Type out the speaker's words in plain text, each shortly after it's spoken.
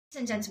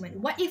And gentlemen,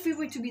 what if we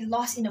were to be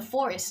lost in a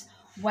forest?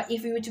 What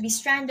if we were to be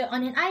stranded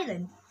on an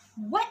island?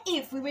 What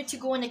if we were to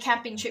go on a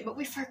camping trip but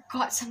we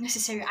forgot some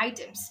necessary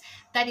items?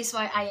 That is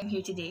why I am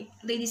here today.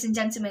 Ladies and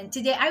gentlemen,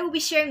 today I will be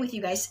sharing with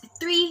you guys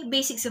 3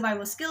 basic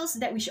survival skills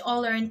that we should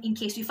all learn in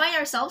case we find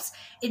ourselves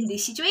in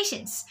these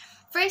situations.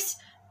 First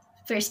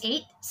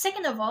aid.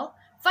 Second of all,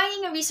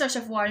 finding a resource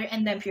of water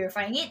and then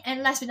purifying it.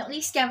 And last but not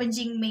least,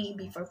 scavenging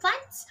maybe for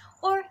plants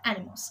or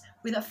animals.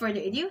 Without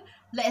further ado,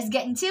 let's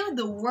get into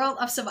the world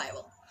of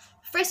survival.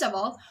 First of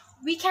all,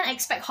 we can't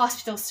expect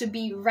hospitals to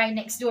be right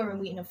next door when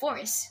we're in a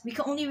forest. We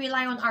can only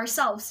rely on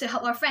ourselves to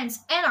help our friends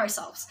and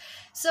ourselves.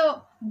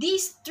 So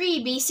these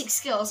 3 basic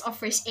skills of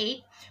first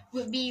aid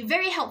would be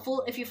very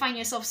helpful if you find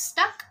yourself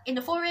stuck in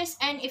the forest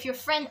and if your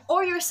friend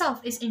or yourself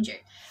is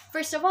injured.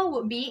 First of all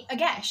would be a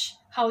gash.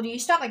 How do you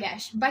stop a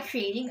gash? By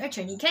creating a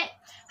tourniquet.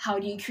 How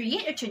do you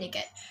create a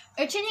tourniquet?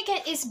 A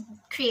tourniquet is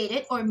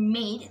created or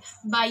made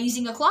by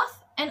using a cloth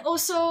and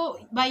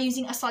also by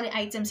using a solid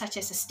item such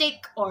as a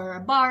stick or a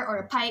bar or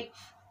a pipe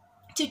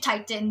to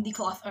tighten the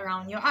cloth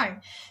around your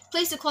arm.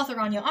 Place the cloth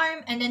around your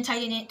arm and then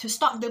tighten it to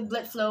stop the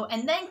blood flow,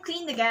 and then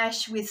clean the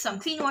gash with some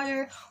clean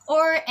water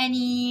or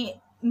any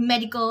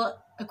medical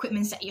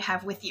equipment that you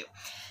have with you.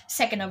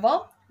 Second of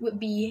all would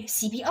be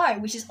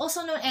CPR, which is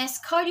also known as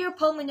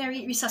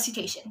cardiopulmonary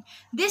resuscitation.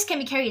 This can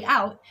be carried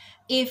out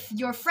if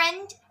your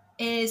friend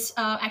is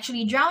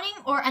actually drowning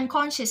or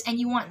unconscious and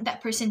you want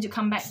that person to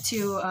come back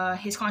to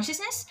his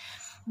consciousness.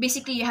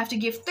 Basically, you have to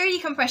give 30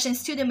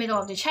 compressions to the middle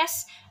of the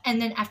chest,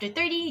 and then after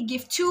 30,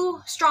 give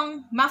 2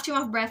 strong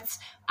mouth-to-mouth breaths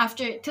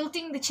after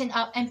tilting the chin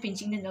up and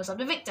pinching the nose of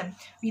the victim.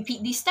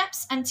 Repeat these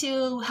steps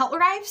until help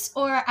arrives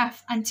or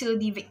until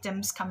the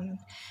victim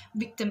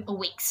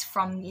awakes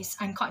from his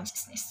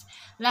unconsciousness.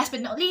 Last but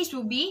not least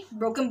will be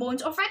broken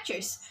bones or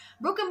fractures.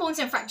 Broken bones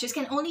and fractures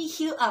can only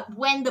heal up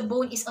when the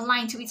bone is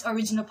aligned to its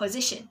original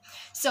position.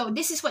 So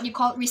this is what you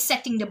call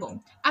resetting the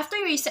bone. After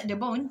you reset the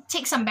bone,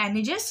 take some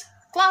bandages,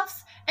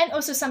 cloths, and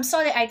also some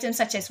solid items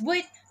such as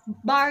wood,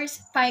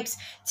 bars, pipes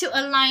to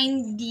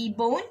align the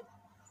bone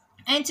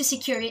and to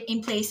secure it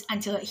in place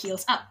until it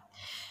heals up.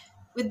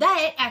 With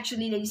that,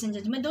 actually, ladies and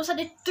gentlemen, those are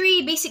the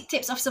 3 basic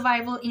tips of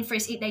survival in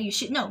first aid that you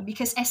should know.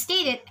 Because as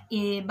stated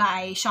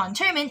by Sean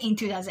Turman in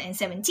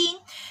 2017,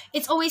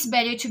 it's always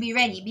better to be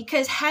ready,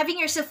 because having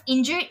yourself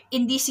injured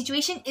in this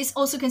situation is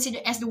also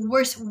considered as the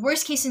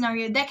worst case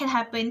scenario that can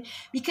happen,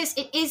 because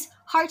it is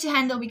hard to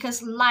handle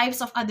because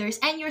lives of others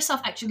and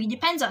yourself actually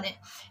depends on it.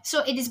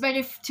 So it is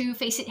better to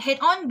face it head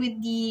on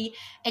with the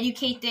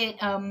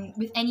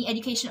with any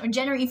education or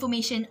general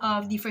information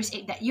of the first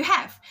aid that you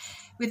have.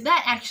 With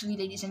that, actually,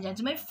 ladies and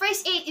gentlemen,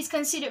 first aid is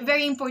considered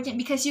very important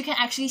because you can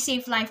actually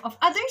save life of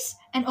others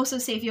and also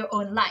save your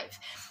own life.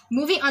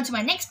 Moving on to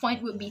my next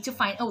point would be to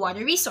find a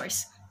water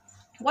resource.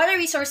 Water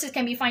resources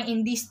can be found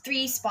in these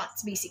 3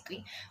 spots,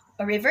 basically.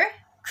 A river,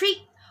 creek,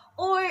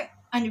 or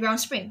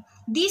underground spring.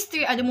 These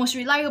 3 are the most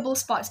reliable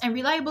spots and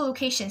reliable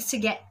locations to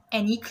get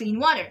any clean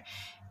water.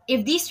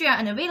 If these 3 are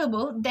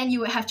unavailable, then you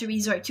would have to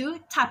resort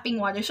to tapping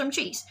waters from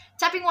trees.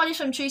 Tapping waters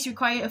from trees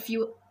require a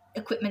few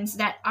equipments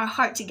that are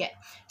hard to get.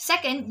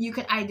 Second, you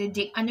could either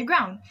dig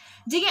underground.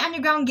 Digging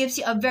underground gives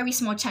you a very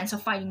small chance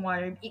of finding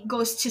water. It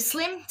goes to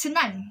slim to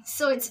none,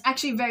 so it's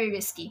actually very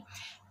risky.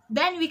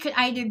 Then we could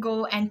either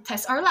go and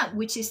test our luck,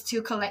 which is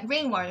to collect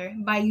rainwater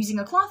by using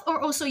a cloth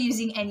or also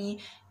using any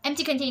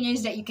empty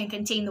containers that you can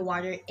contain the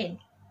water in.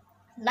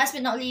 Last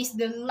but not least,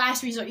 the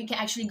last resort you can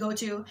actually go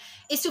to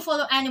is to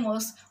follow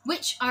animals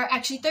which are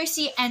actually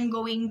thirsty and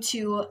going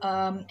to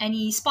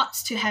any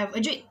spots to have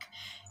a drink.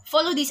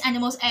 Follow these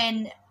animals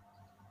and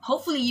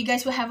hopefully you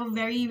guys will have a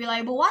very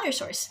reliable water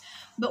source.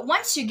 But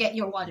once you get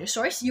your water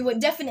source, you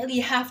would definitely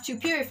have to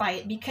purify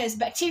it, because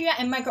bacteria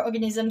and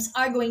microorganisms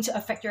are going to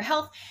affect your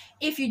health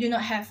if you do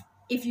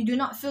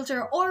not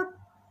filter or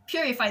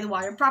purify the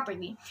water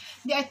properly.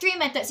 There are 3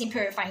 methods in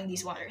purifying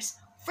these waters.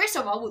 First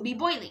of all would be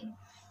boiling.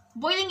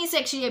 Boiling is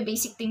actually a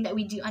basic thing that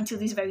we do until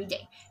this very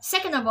day.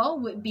 Second of all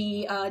would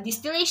be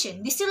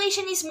distillation.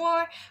 Distillation is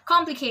more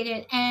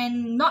complicated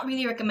and not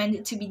really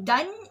recommended to be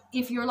done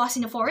if you're lost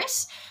in the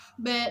forest.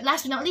 But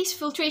last but not least,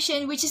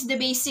 filtration, which is the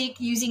basic,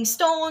 using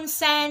stone,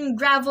 sand,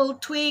 gravel,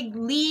 twig,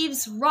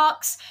 leaves,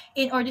 rocks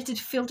in order to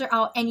filter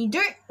out any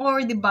dirt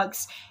or the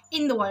bugs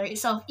in the water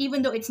itself,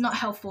 even though it's not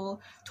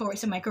helpful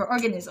towards a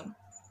microorganism.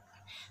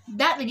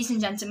 That, ladies and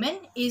gentlemen,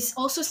 is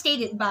also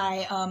stated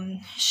by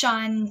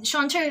Sean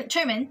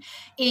Turman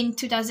in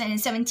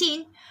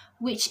 2017,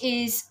 which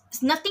is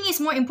nothing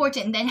is more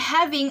important than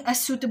having a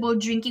suitable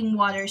drinking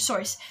water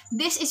source.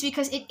 This is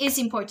because it is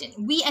important.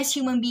 We as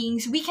human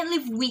beings, we can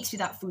live weeks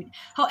without food.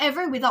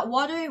 However, without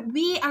water,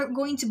 we are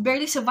going to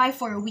barely survive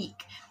for a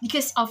week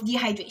because of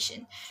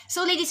dehydration.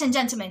 So, ladies and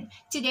gentlemen,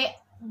 today,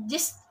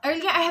 just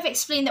earlier I have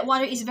explained that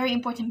water is very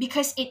important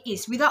because it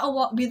is. Without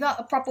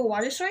a proper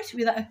water source,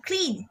 without a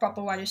clean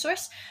proper water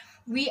source,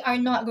 we are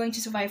not going to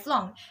survive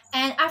long.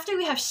 And after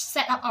we have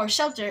set up our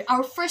shelter,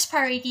 our first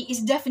priority is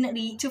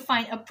definitely to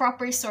find a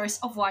proper source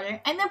of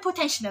water and then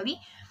potentially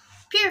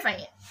purify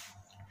it.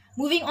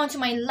 Moving on to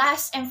my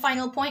last and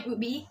final point would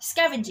be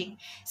scavenging.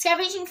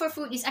 Scavenging for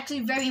food is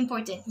actually very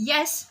important.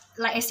 Yes,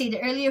 like I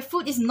stated earlier,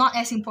 food is not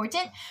as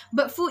important,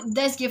 but food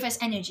does give us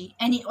energy.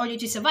 And in order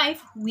to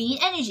survive, we need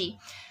energy.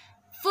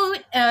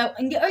 Food,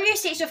 in the earlier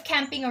stage of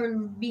camping or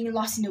being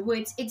lost in the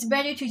woods, it's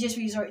better to just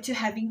resort to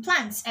having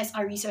plants as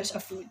our resource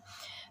of food.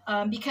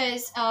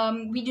 Because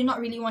we do not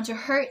really want to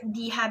hurt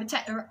the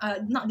habitat, or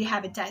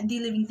the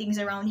living things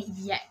around it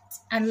yet,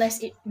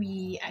 unless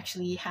we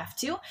actually have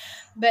to.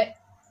 But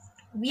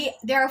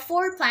there are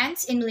 4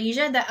 plants in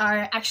Malaysia that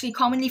are actually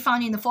commonly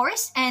found in the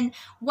forest, and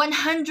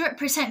 100%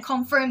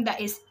 confirmed that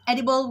is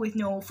edible with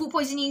no food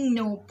poisoning,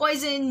 no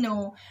poison,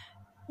 no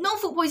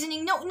food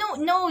poisoning,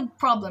 no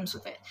problems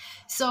with it.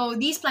 So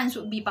these plants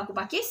would be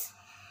pakupakis,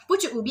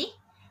 pucuk ubi,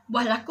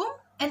 buah lakum,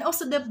 and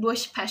also the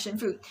bush passion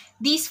fruit.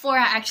 These 4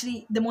 are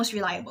actually the most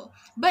reliable.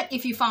 But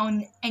if you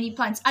found any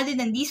plants other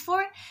than these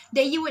 4,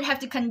 then you would have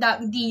to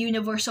conduct the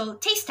universal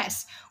taste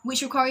test,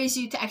 which requires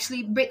you to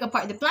actually break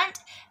apart the plant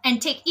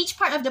and take each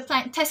part of the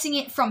plant, testing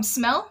it from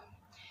smell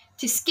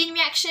to skin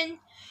reaction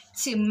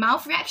to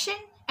mouth reaction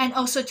and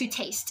also to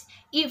taste.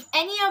 If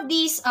any of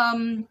these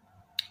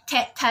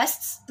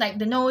tests, like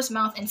the nose,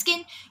 mouth, and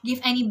skin, give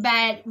any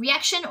bad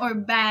reaction or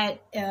bad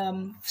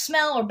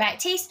smell or bad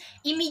taste,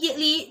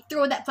 immediately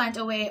throw that plant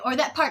away or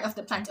that part of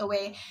the plant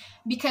away,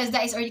 because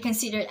that is already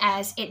considered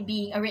as it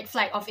being a red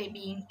flag of it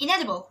being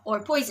inedible or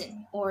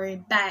poison or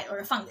bad or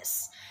a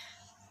fungus.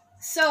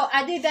 So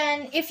other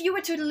than if you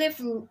were to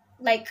live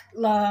like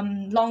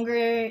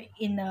longer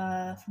in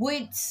the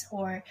woods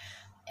or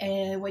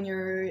when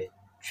you're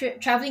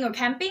traveling or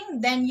camping,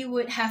 then you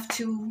would have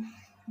to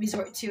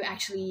resort to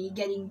actually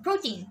getting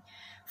protein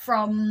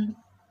from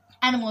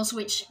animals,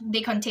 which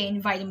they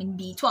contain vitamin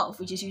B12,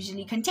 which is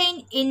usually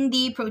contained in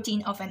the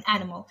protein of an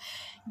animal.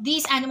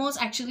 These animals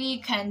actually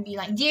can be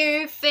like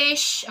deer,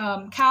 fish,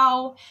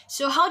 cow.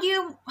 So how do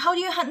you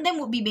hunt them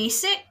would be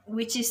basic,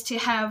 which is to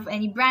have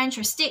any branch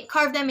or stick,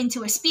 carve them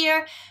into a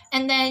spear,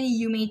 and then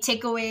you may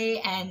take away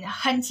and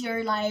hunt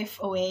your life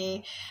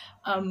away,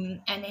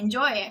 and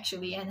enjoy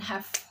actually, and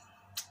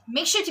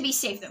make sure to be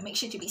safe though. Make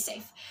sure to be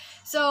safe.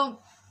 So,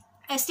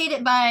 as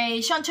stated by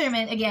Sean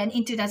Turman again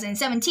in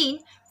 2017,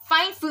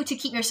 find food to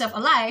keep yourself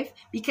alive,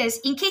 because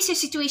in case your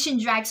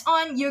situation drags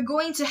on, you're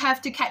going to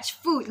have to catch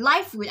food,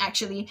 live food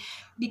actually,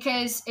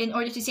 because in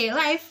order to stay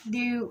alive,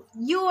 you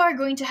are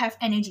going to have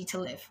energy to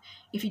live.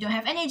 If you don't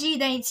have energy,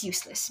 then it's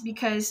useless,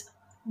 because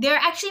there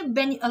are actually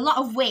been a lot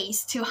of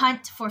ways to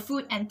hunt for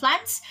food and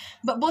plants,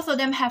 but both of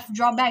them have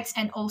drawbacks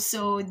and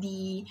also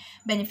the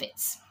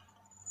benefits.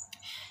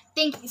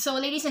 So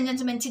ladies and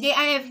gentlemen, today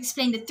I have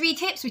explained the 3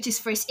 tips, which is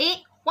first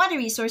aid, water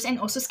resource, and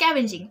also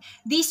scavenging.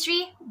 These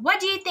 3, what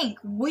do you think?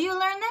 Will you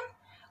learn them?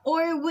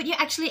 Or would you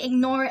actually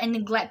ignore and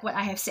neglect what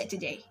I have said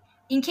today?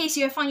 In case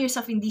you have found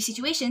yourself in these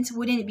situations,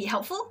 wouldn't it be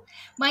helpful?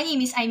 My name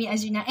is AIMIE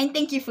AZREENA, and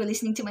thank you for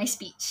listening to my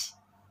speech.